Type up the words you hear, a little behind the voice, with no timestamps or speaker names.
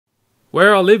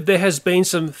Where I live, there has been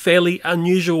some fairly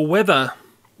unusual weather.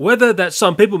 Weather that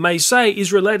some people may say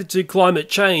is related to climate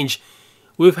change.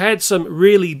 We've had some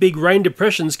really big rain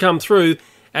depressions come through,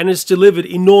 and it's delivered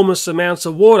enormous amounts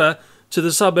of water to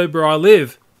the suburb where I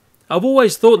live. I've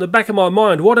always thought in the back of my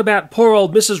mind, what about poor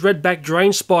old Mrs. Redback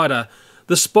drain spider?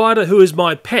 The spider who is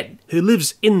my pet, who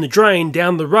lives in the drain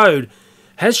down the road.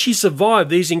 Has she survived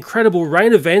these incredible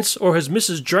rain events, or has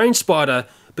Mrs. Drain Spider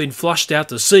been flushed out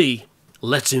to sea?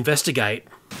 Let's investigate.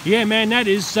 Yeah, man, that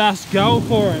is just go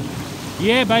for it.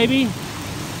 Yeah, baby.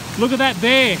 Look at that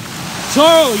there.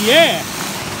 Yeah.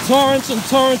 Torrents and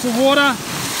torrents of water.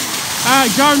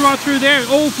 Going right through there,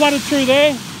 all flooded through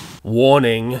there.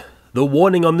 Warning. The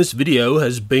warning on this video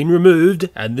has been removed,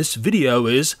 and this video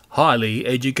is highly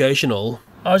educational.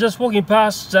 I was just walking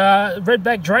past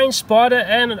Redback Drain Spider,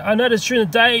 and I noticed during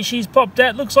the day she's popped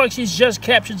out. Looks like she's just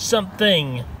captured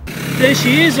something. There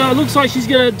she is. Looks like she's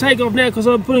going to take off now because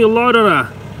I'm putting a light on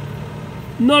her.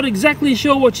 Not exactly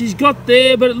sure what she's got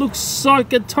there, but it looks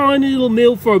like a tiny little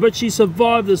meal for her, but she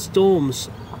survived the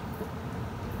storms.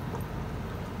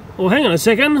 Oh, hang on a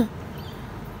second.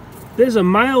 There's a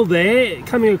male there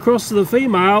coming across to the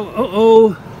female.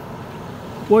 Uh-oh.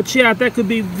 Watch out, that could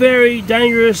be very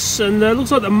dangerous, and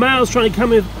looks like the male's trying to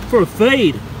come in for a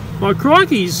feed. My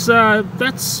crikeys,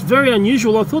 that's very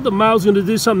unusual. I thought the male's going to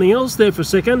do something else there for a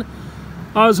second.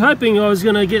 I was hoping I was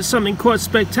going to get something quite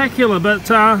spectacular, but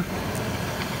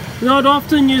not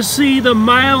often you see the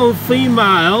male and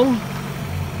female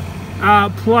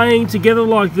playing together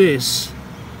like this.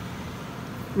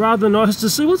 Rather nice to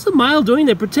see. What's the male doing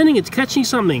there? Pretending it's catching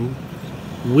something.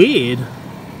 Weird.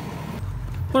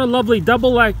 What a lovely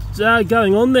double act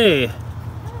going on there.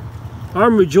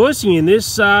 I'm rejoicing in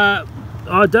this. I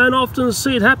don't often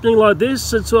see it happening like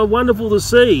this. It's wonderful to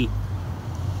see.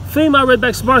 Female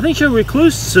redback spider, I think she'll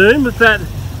recluse soon with that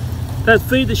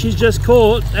feed that she's just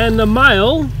caught, and the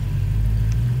male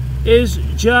is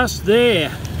just there.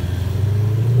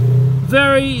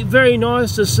 Very, very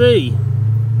nice to see.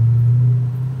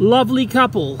 Lovely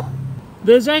couple.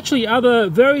 There's actually other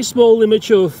very small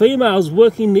immature females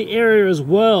working the area as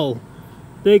well.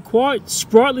 They're quite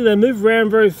sprightly, they move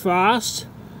around very fast.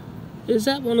 Is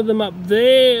that one of them up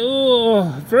there?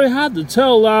 Oh, very hard to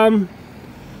tell.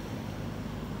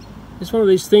 It's one of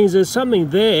these things, there's something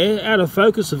there, out of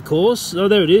focus of course. Oh,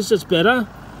 there it is, that's better.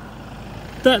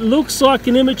 That looks like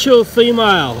an immature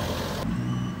female.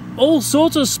 All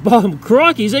sorts of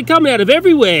crikeys, they're coming out of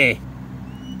everywhere.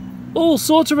 All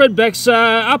sorts of redbacks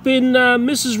up in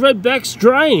Mrs. Redback's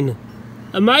drain.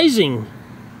 Amazing.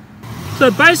 So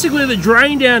basically the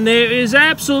drain down there is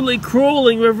absolutely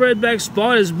crawling with redback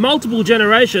spiders, multiple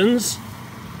generations.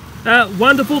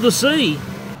 Wonderful to see.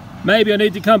 Maybe I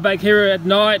need to come back here at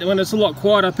night when it's a lot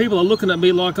quieter. People are looking at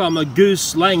me like I'm a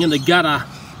goose laying in the gutter.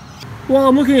 While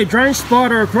I'm looking at drain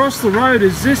spider across the road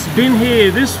is this bin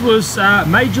here. This was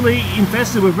majorly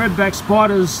infested with redback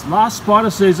spiders last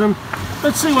spider season.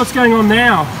 Let's see what's going on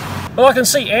now. Well, I can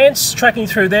see ants tracking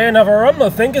through there, and if I run my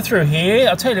finger through here,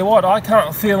 I'll tell you what, I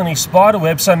can't feel any spider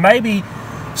web, so maybe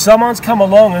someone's come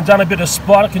along and done a bit of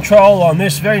spider control on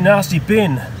this very nasty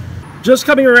bin. Just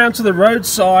coming around to the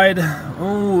roadside.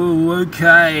 Oh,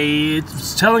 okay,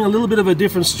 it's telling a little bit of a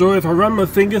different story if I run my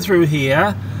finger through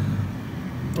here.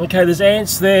 Okay, there's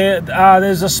ants there.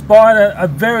 There's a spider, a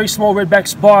very small redback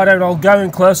spider, and I'll go in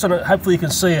close on it, hopefully you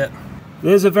can see it.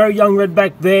 There's a very young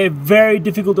redback there, very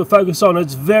difficult to focus on.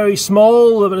 It's very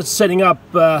small, but it's setting up,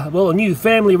 well, a new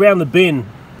family around the bin.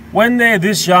 When they're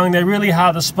this young, they're really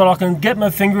hard to spot. I can get my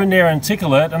finger in there and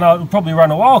tickle it, and I'll probably run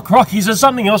away. Oh, crikey, there's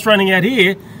something else running out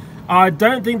here. I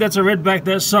don't think that's a redback,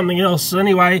 that's something else.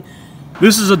 Anyway,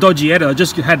 this is a dodgy edit. I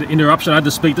just had an interruption. I had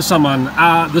to speak to someone.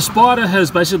 The spider has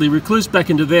basically reclused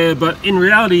back into there, but in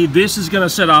reality, this is going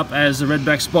to set up as the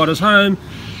redback spider's home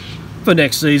for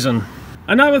next season.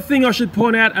 Another thing I should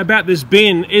point out about this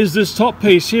bin is this top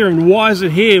piece here, and why is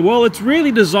it here? Well, it's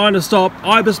really designed to stop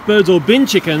ibis birds or bin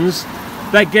chickens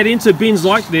that get into bins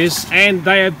like this, and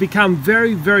they have become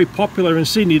very, very popular in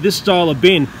Sydney, this style of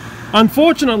bin.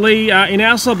 Unfortunately, in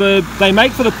our suburb, they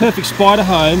make for the perfect spider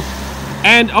home,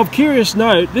 and of curious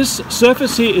note, this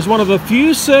surface here is one of the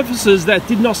few surfaces that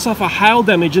did not suffer hail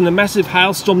damage in the massive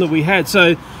hailstorm that we had.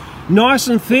 So, nice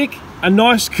and thick, a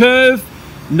nice curve,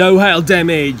 no hail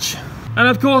damage. And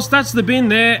of course, that's the bin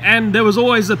there, and there was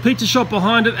always a pizza shop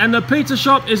behind it, and the pizza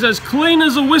shop is as clean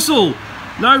as a whistle.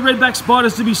 No redback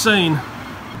spiders to be seen.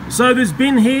 So this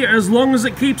bin here, as long as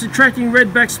it keeps attracting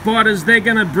redback spiders, they're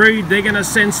going to breed, they're going to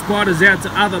send spiders out to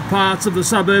other parts of the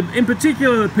suburb, in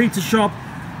particular the pizza shop.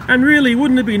 And really,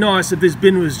 wouldn't it be nice if this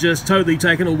bin was just totally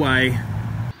taken away?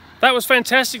 That was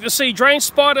fantastic to see. Drain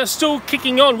spider still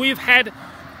kicking on. We've had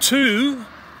two,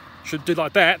 should do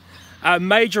like that,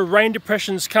 major rain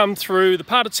depressions come through the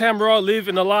part of town where I live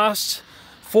in the last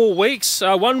 4 weeks.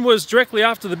 One was directly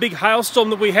after the big hailstorm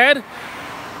that we had.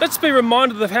 Let's be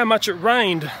reminded of how much it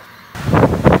rained.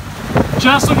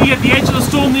 Just looking at the edge of the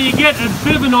storm there, you get a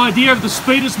bit of an idea of the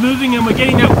speed it's moving, and we're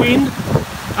getting that wind.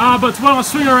 But when I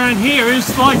swing around here,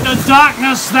 it's like the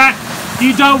darkness that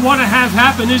you don't want to have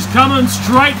happen is coming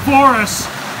straight for us.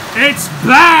 It's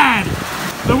bad!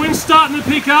 The wind's starting to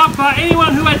pick up.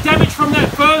 Anyone who had damage from that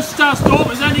first storm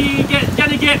is only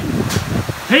going to get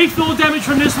heaps more damage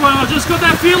from this one. I just got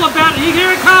that feel about it. Here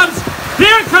it comes!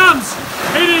 Here it comes!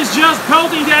 It is just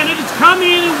pelting down. It is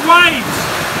coming in waves.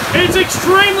 It's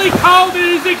extremely cold. It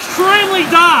is extremely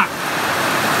dark.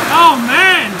 Oh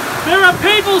man! There are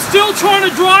people still trying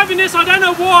to drive in this. I don't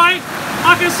know why.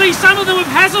 I can see some of them with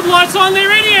hazard lights on. They're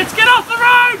idiots. Get off the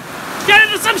road! Get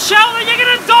into some shelter. You're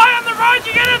going to die on the road.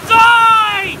 You're going to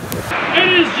die! It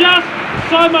is just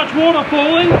so much water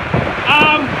falling.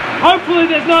 Hopefully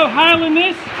there's no hail in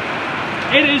this.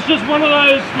 It is just one of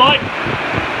those like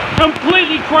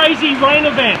completely crazy rain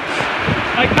events.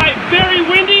 Okay, very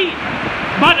windy,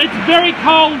 but it's very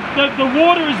cold. The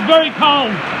water is very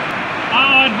cold.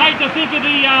 I'd hate to think of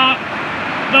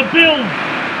the bill.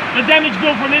 The damage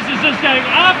bill from this is just going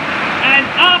up and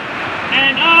up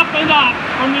and up and up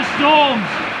from the storms.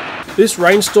 This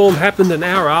rainstorm happened an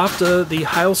hour after the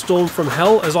hailstorm from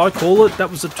hell, as I call it. That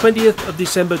was the 20th of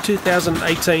December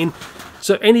 2018.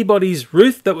 So anybody's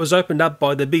roof that was opened up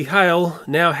by the big hail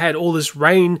now had all this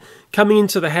rain coming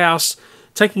into the house,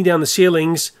 taking down the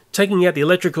ceilings, taking out the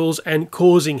electricals and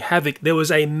causing havoc. There was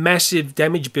a massive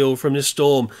damage bill from this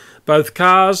storm. Both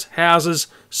cars, houses,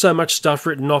 so much stuff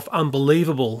written off,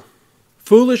 unbelievable.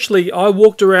 Foolishly, I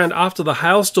walked around after the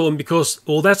hailstorm because,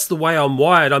 well, that's the way I'm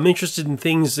wired. I'm interested in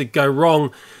things that go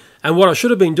wrong. And what I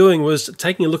should have been doing was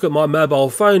taking a look at my mobile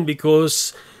phone,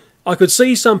 because I could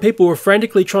see some people were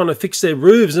frantically trying to fix their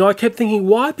roofs, and I kept thinking,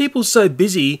 why are people so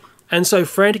busy and so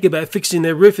frantic about fixing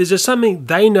their roof? Is there something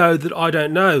they know that I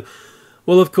don't know?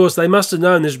 Well, of course, they must have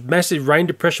known this massive rain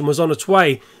depression was on its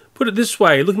way. Put it this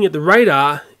way, looking at the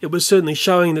radar, it was certainly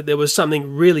showing that there was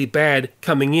something really bad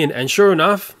coming in, and sure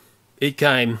enough, it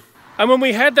came. And when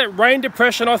we had that rain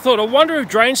depression, I thought, I wonder if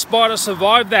drain spider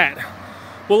survived that.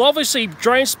 Well, obviously,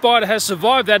 drain spider has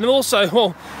survived that, and also,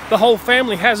 well, the whole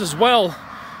family has as well.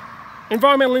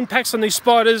 Environmental impacts on these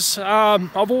spiders,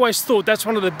 I've always thought that's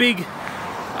one of the big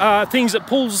things that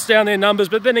pulls down their numbers,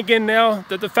 but then again, now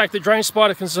that the fact that drain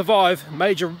spider can survive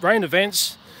major rain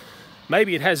events,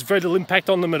 maybe it has very little impact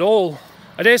on them at all.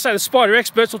 I dare say the spider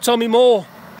experts will tell me more.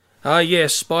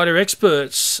 Yes, spider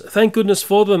experts. Thank goodness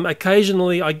for them.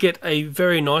 Occasionally I get a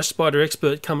very nice spider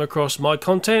expert come across my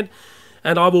content,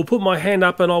 and I will put my hand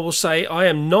up and I will say, I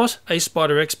am not a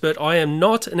spider expert, I am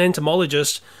not an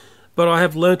entomologist, but I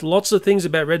have learnt lots of things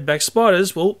about redback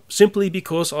spiders, well, simply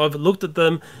because I've looked at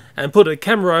them and put a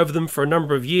camera over them for a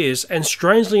number of years, and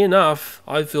strangely enough,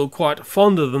 I feel quite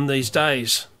fond of them these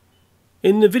days.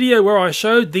 In the video where I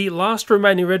showed the last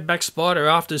remaining redback spider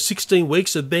after 16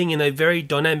 weeks of being in a very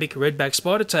dynamic redback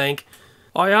spider tank,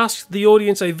 I asked the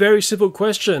audience a very simple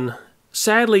question.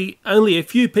 Sadly, only a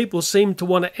few people seem to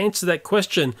want to answer that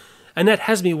question, and that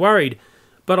has me worried.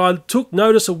 But I took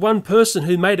notice of one person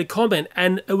who made a comment,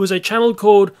 and it was a channel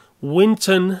called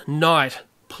Winton Night.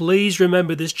 Please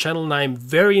remember this channel name,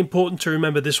 very important to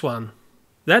remember this one.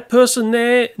 That person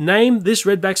there named this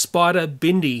redback spider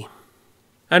Bindi.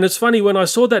 And it's funny, when I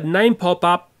saw that name pop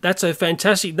up, that's a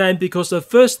fantastic name, because the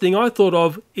first thing I thought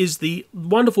of is the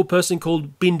wonderful person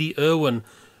called Bindi Irwin,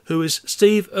 who is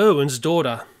Steve Irwin's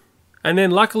daughter. And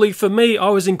then luckily for me, I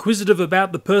was inquisitive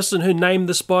about the person who named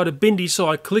the spider Bindi, so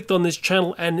I clicked on this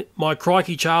channel, and my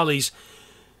crikey Charlies,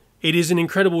 it is an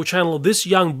incredible channel. This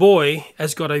young boy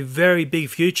has got a very big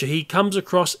future. He comes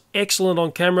across excellent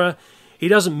on camera, he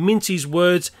doesn't mince his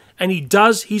words, and he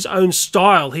does his own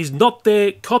style. He's not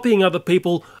there copying other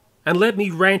people. And let me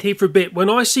rant here for a bit. When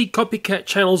I see copycat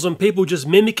channels and people just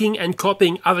mimicking and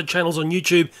copying other channels on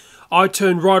YouTube, I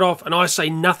turn right off and I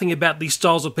say nothing about these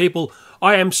styles of people.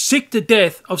 I am sick to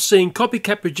death of seeing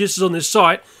copycat producers on this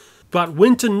site, but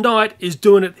Winton Night is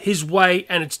doing it his way,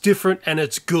 and it's different and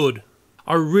it's good.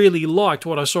 I really liked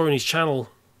what I saw in his channel.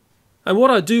 And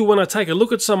what I do when I take a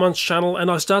look at someone's channel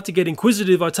and I start to get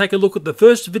inquisitive, I take a look at the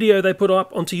first video they put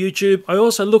up onto YouTube. I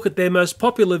also look at their most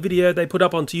popular video they put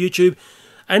up onto YouTube.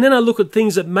 And then I look at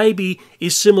things that maybe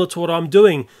is similar to what I'm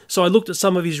doing. So I looked at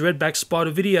some of his redback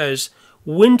spider videos.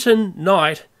 Winton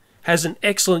Night has an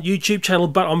excellent YouTube channel,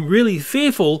 but I'm really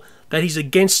fearful that he's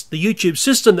against the YouTube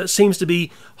system that seems to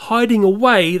be hiding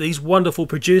away these wonderful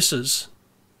producers.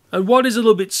 And what is a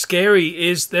little bit scary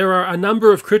is there are a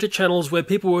number of critter channels where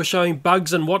people were showing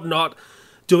bugs and whatnot,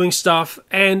 doing stuff,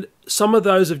 and some of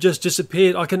those have just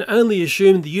disappeared. I can only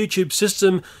assume the YouTube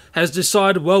system has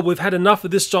decided, well, we've had enough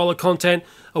of this style of content,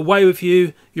 away with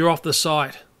you, you're off the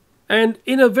site. And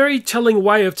in a very telling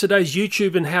way of today's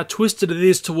YouTube and how twisted it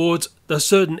is towards the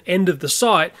certain end of the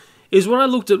site, is when I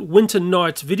looked at Winton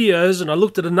Night's videos, and I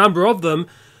looked at a number of them,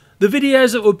 the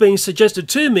videos that were being suggested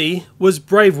to me was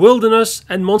Brave Wilderness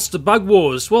and Monster Bug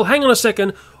Wars. Well, hang on a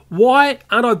second, why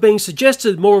aren't I being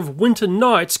suggested more of Winton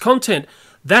Night's content?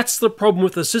 That's the problem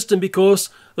with the system, because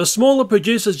the smaller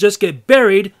producers just get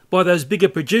buried by those bigger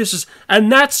producers,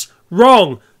 and that's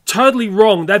wrong, totally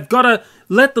wrong. They've got to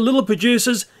let the little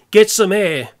producers get some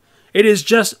air. It is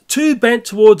just too bent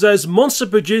towards those monster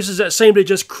producers that seem to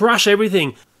just crush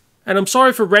everything. And I'm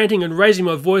sorry for ranting and raising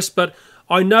my voice, but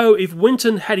I know if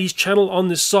Winton had his channel on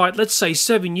this site, let's say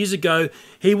 7 years ago,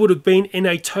 he would have been in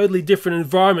a totally different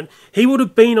environment. He would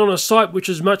have been on a site which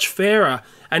is much fairer,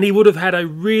 and he would have had a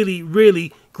really,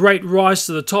 really great rise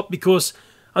to the top, because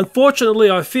unfortunately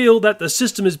I feel that the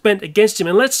system is bent against him.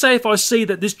 And let's say if I see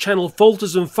that this channel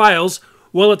falters and fails,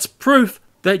 well, it's proof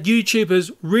that YouTube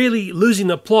is really losing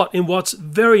the plot in what's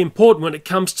very important when it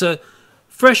comes to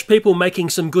fresh people making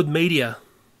some good media.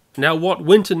 Now, what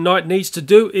Winton Night needs to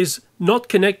do is not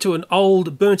connect to an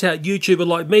old, burnt-out YouTuber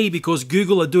like me, because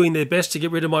Google are doing their best to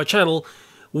get rid of my channel.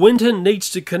 Winton needs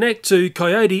to connect to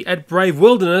Coyote at Brave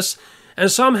Wilderness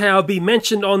and somehow be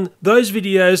mentioned on those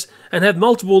videos and have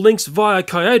multiple links via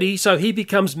Coyote so he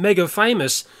becomes mega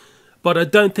famous. But I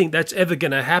don't think that's ever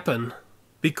going to happen,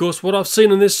 because what I've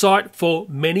seen on this site for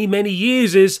many, many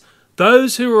years is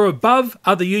those who are above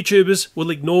other YouTubers will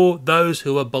ignore those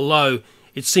who are below.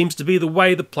 It seems to be the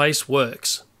way the place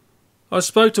works. I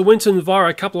spoke to Winton via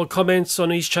a couple of comments on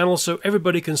his channel so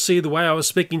everybody can see the way I was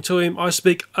speaking to him. I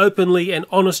speak openly and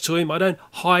honest to him. I don't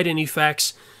hide any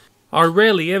facts. I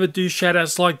rarely ever do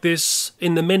shoutouts like this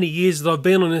in the many years that I've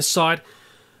been on this site.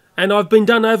 And I've been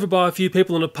done over by a few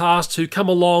people in the past who come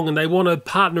along and they want to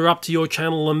partner up to your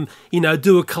channel and,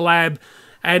 do a collab.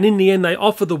 And in the end they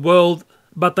offer the world,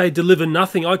 but they deliver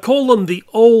nothing. I call them the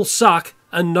all suck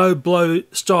and no blow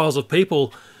styles of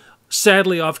people.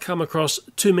 Sadly, I've come across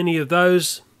too many of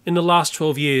those in the last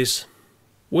 12 years.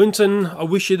 Winton, I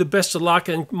wish you the best of luck,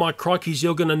 and my crikeys,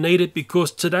 you're going to need it,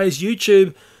 because today's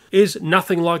YouTube is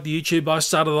nothing like the YouTube I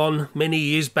started on many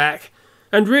years back.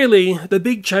 And really, the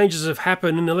big changes have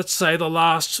happened in, let's say, the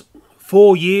last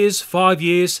 4 years, 5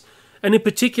 years, and in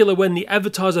particular when the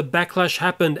advertiser backlash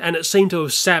happened and it seemed to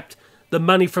have sapped the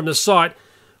money from the site.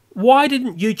 Why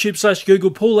didn't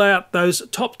YouTube/Google pull out those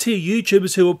top tier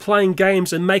YouTubers who were playing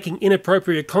games and making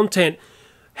inappropriate content?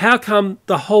 How come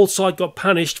the whole site got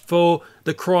punished for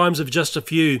the crimes of just a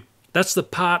few? That's the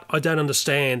part I don't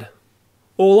understand.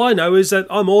 All I know is that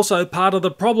I'm also part of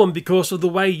the problem because of the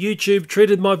way YouTube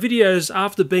treated my videos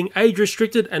after being age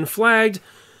restricted and flagged.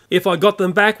 If I got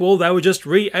them back, well, they were just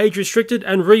re-age restricted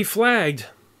and re-flagged.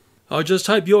 I just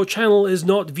hope your channel is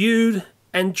not viewed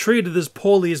and treated as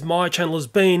poorly as my channel has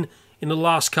been in the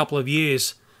last couple of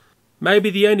years. Maybe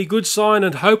the only good sign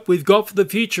and hope we've got for the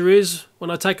future is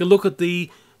when I take a look at the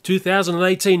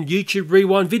 2018 YouTube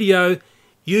Rewind video,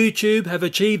 YouTube have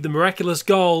achieved the miraculous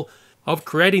goal of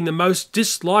creating the most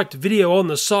disliked video on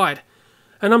the site.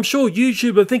 And I'm sure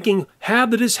YouTube are thinking, how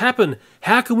did this happen?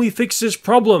 How can we fix this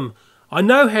problem? I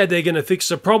know how they're going to fix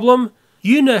the problem.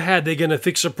 You know how they're going to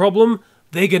fix the problem.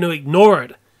 They're going to ignore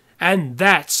it. And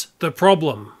that's the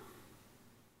problem.